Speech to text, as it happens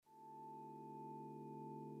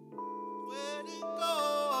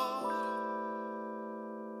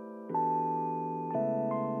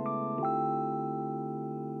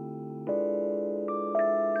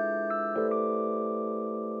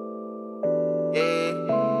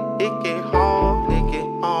It get hard, it get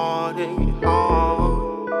hard, it get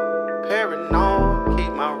hard. Paranoid,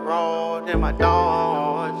 keep my rod and my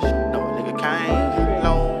dodge. No nigga can't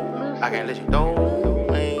low, I can't let you know,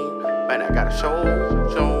 man. Man, I gotta show,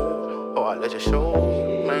 or I let you show,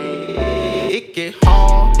 man. It get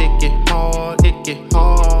hard, it get hard, it get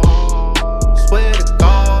hard. Swear to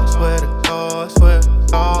God, swear to God, swear to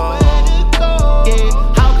God. Yeah,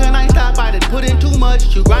 how can I stop? I done put in too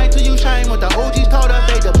much. You grind till you shine. What the OGs taught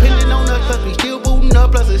us, they depending on us. Plus we still booting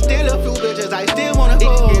up. Plus it's still a few bitches I still wanna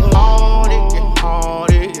go. It get hard, it get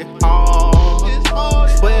hard, it get hard.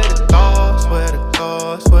 Swear to God, swear to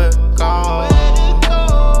God, swear to God.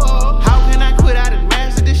 How can I quit? I done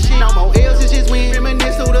mastered this shit. No more L's, it's just win.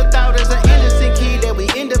 Reminisce who the thought as an innocent kid that we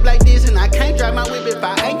end up like this. And I can't drive my whip if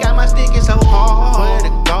I ain't got my stick. It's so hard. Swear to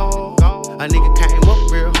God, a nigga came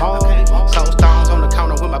up real hard. Soul stones on the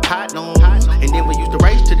counter with my partner. And then we used to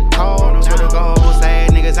race to the car. Swear to God,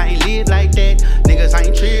 sad niggas ain't live like that. Niggas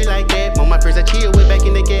ain't treated like that. When my friends I chill with back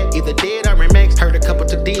in the gap. Either dead or remax. Heard a couple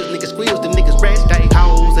took deals, niggas squeals, them niggas rats. They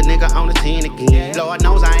hoes, a nigga on the 10 again. Lord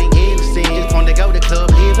knows I ain't innocent. Just wanna go to the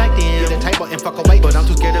club, live like them. Get a table and fuck away, but I'm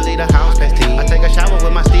too scared to leave the house past 10. I take a shower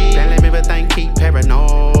with my Steve. Can't let me everything keep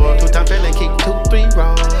paranoid. 2-time felon, keep 2-3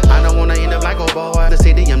 roll. I don't wanna end up like old boy. The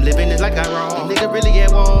city I'm living is like a wrong. These niggas really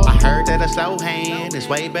at war. I heard that a slow hand is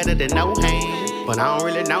way better than no hand. But I don't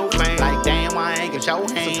really know, man. Like, damn, why I ain't get your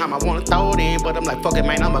hand? Sometimes I wanna throw it in, but I'm like, fuck it,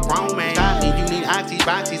 man, I'm a grown man. Stop me, you need oxys,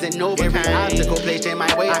 boxies, and Novocaine. Every obstacle placed in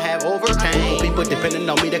my way, I have overcame. People depending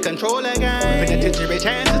on me to control that game. Penitentiary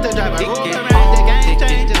chances to drive a road around. The game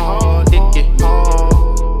changes hard, it get hard.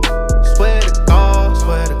 Swear to God,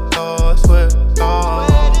 swear to God, swear to God.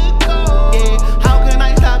 Yeah, how can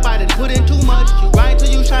I stop? I done put in too much. You grind till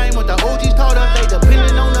you shine. What the OGs taught us, they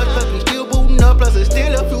depending on us. Plus we still booting up. Plus it's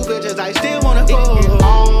still a few bitches I still wanna fuck. It get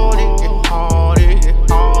hard, it get hard, it get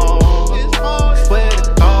hard. Swear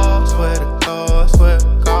to God, swear to God, swear to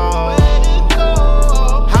God.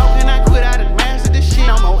 How can I quit? I done mastered this shit.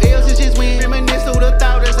 No more L's, it's just win. Reminisce who the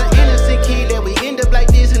thought as an innocent kid that we end up like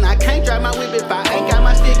this. And I can't drive my whip if I ain't got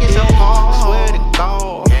my stick. It's so hard. Swear to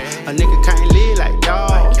God, a nigga can't live like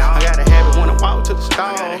y'all. I gotta have it when I walk to the store.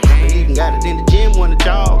 I even got it in the gym when I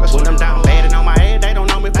jog. When I'm down bad and on my head, they don't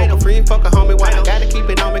know me. Fuck a friend, fuck a homie. Why I gotta keep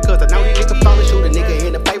it on me? Cause I know these niggas probably shoot a nigga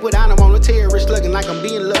in the face without him on a terrorist slugging like I'm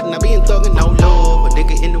being loved and I'm being thugging. No love, a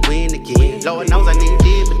nigga in the wind again. Lord knows I need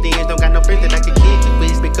dividends. Don't got no friends that I can kick it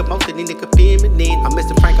with. Because most of these niggas feminine. I'm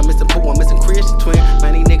missing Frank, I'm missing Pooh, I'm missing Christian twin.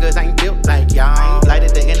 Man, these niggas ain't built like y'all. Light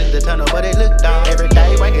at the end of the tunnel, but they look dog. Every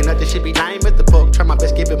day waking up, this shit be lame at the book. Try my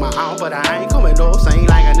best, give it my all, but I ain't coming off. Same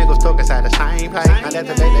like a nigga stuck inside the same place. And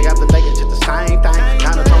after they got the leg, it's just the same thing.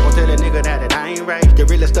 Donald Trump gon' tell that nigga that it ain't right. They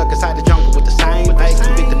really stuck inside the jungle with the same pace.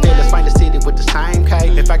 Too big to feel, let's find the city with the same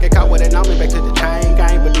cake. If I get caught with it, know me back to the chain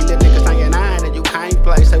gang. But these little niggas saying nine and you can't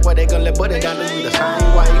play. Say what they gon' let, but they gon' do the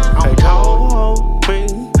same way. They told me,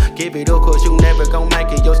 give it up cause you never gon'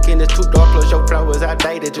 make it. Your skin is too dark, plus your flow is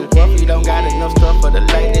outdated. You rough, you don't got enough stuff for the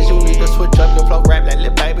ladies. You need to switch up your flow, rap like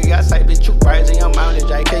little baby. I say, bitch, you crazy, I'm on the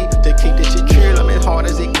JK. To keep this shit trill, I'm as hard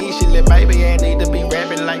as it gets. Shit, little baby, I need to be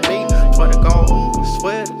rapping like me. Swear to God,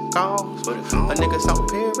 swear to God. A nigga so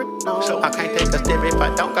paranoid. So I can't take a step if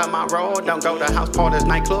I don't got my role. Don't go to house parties,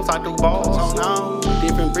 nightclubs, I do balls. No,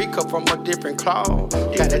 different breed cut from a different claw.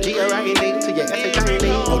 Got a G-R-I-N-D to your S-H-I-N-D.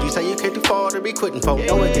 OG say you can't do far to be quitting for.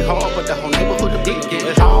 Know it get hard, but the whole neighborhood the beat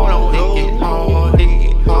get hard on. It get hard, it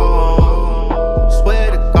get hard.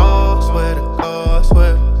 Swear to God, swear to God,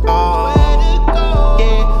 swear to God.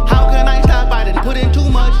 Yeah, how can I stop? I done put in too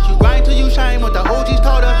much. You grind till you shine. What the OGs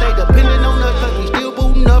taught us, they depending on us. Plus we still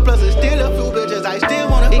booting up. Plus it's still a few bitches I still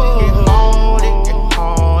wanna fuck. It get hard, it get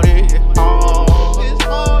hard, it get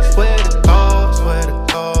hard. Swear to God, swear to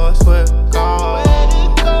God, swear to God.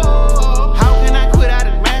 How can I quit? I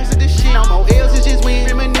done mastered this shit. No more L's, it's just win.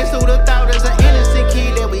 Reminisce who the thought as an innocent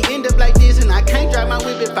kid that we end up like this. And I can't drive my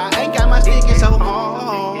whip if I ain't got my stick. It's so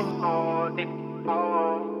hard.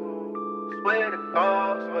 Swear to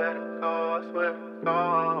God, swear to God, swear to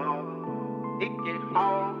God. It get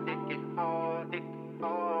hard.